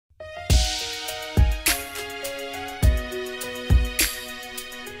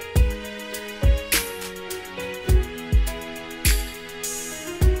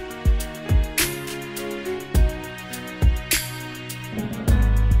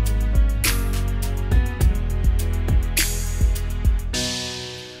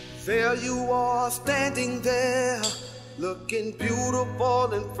There you are standing there, looking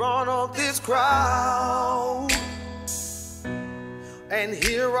beautiful in front of this crowd. And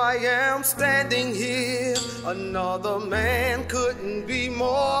here I am standing here, another man couldn't be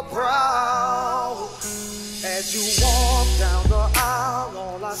more proud. As you walk down the aisle,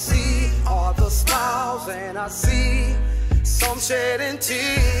 all I see are the smiles, and I see some shedding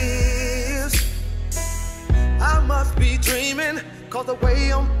tears. I must be dreaming, 'cause the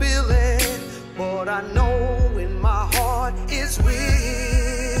way I'm feeling, but I know in my heart it's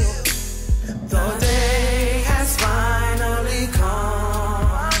real. The day has finally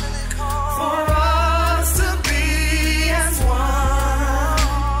come for us to be as one.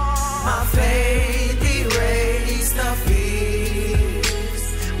 My faith erased the fears.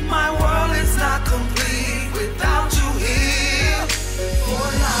 My world is not complete without you here. For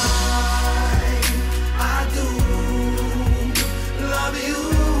life, I do love you,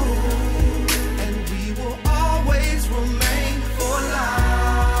 and we will always remain. For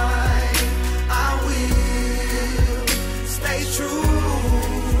life, I will stay true,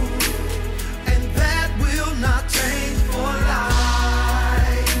 and that will not change. For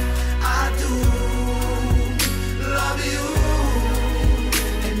life, I do love you,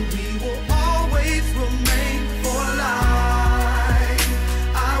 and we will always remain. For life,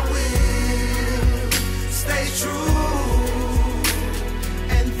 I will stay true,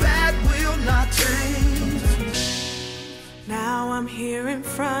 and that will not change. Now I'm here in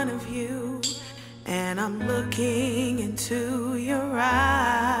front of you, and I'm looking into your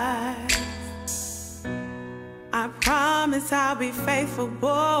eyes. I promise I'll be faithful,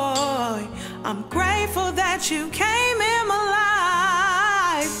 boy. I'm grateful that you came in my life.